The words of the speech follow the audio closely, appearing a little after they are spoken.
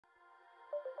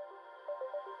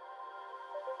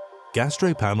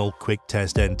GastroPanel Quick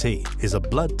Test NT is a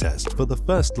blood test for the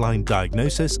first-line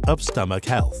diagnosis of stomach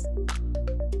health.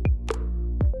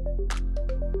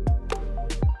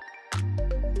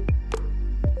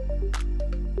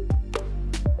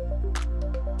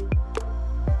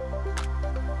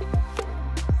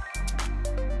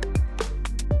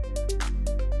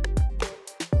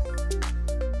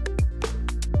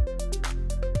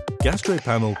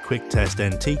 GastroPanel Quick Test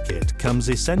NT kit comes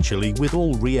essentially with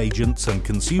all reagents and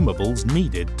consumables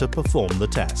needed to perform the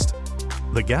test.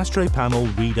 The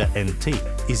GastroPanel Reader NT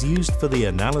is used for the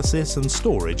analysis and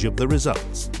storage of the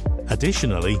results.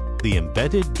 Additionally, the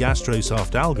embedded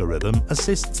GastroSoft algorithm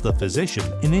assists the physician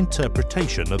in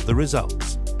interpretation of the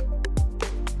results.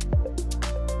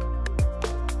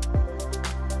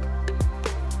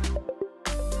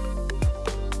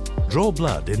 Draw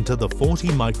blood into the 40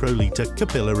 microliter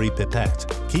capillary pipette,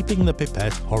 keeping the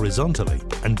pipette horizontally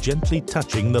and gently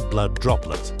touching the blood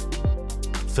droplet.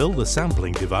 Fill the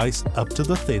sampling device up to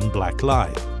the thin black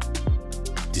line.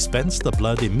 Dispense the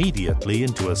blood immediately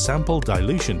into a sample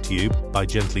dilution tube by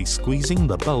gently squeezing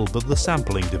the bulb of the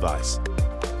sampling device.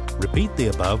 Repeat the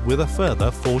above with a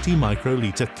further 40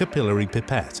 microliter capillary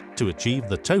pipette to achieve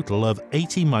the total of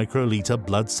 80 microliter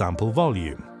blood sample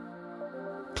volume.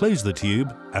 Close the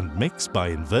tube and mix by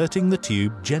inverting the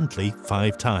tube gently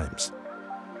 5 times.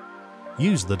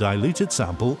 Use the diluted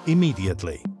sample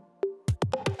immediately.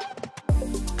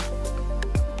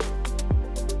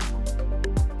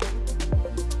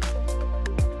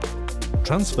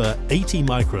 Transfer 80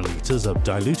 microliters of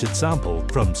diluted sample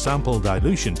from sample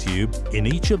dilution tube in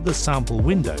each of the sample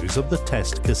windows of the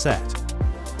test cassette.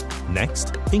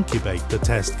 Next, incubate the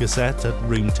test cassette at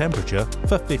room temperature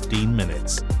for 15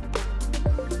 minutes.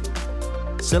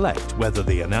 Select whether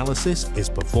the analysis is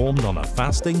performed on a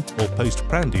fasting or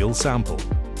postprandial sample.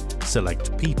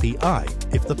 Select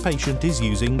PPI if the patient is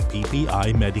using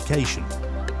PPI medication.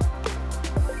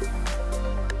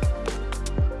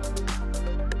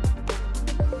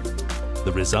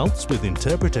 The results with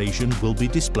interpretation will be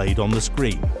displayed on the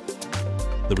screen.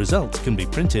 The results can be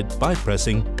printed by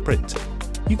pressing Print.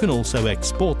 You can also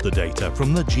export the data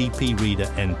from the GP Reader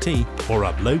NT or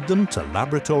upload them to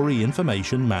Laboratory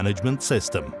Information Management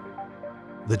System.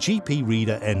 The GP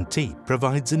Reader NT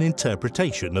provides an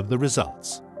interpretation of the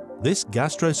results. This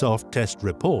GastroSoft test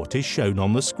report is shown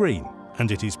on the screen,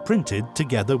 and it is printed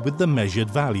together with the measured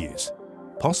values.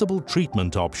 Possible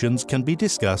treatment options can be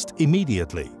discussed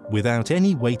immediately without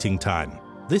any waiting time.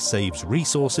 This saves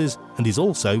resources and is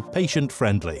also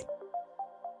patient-friendly.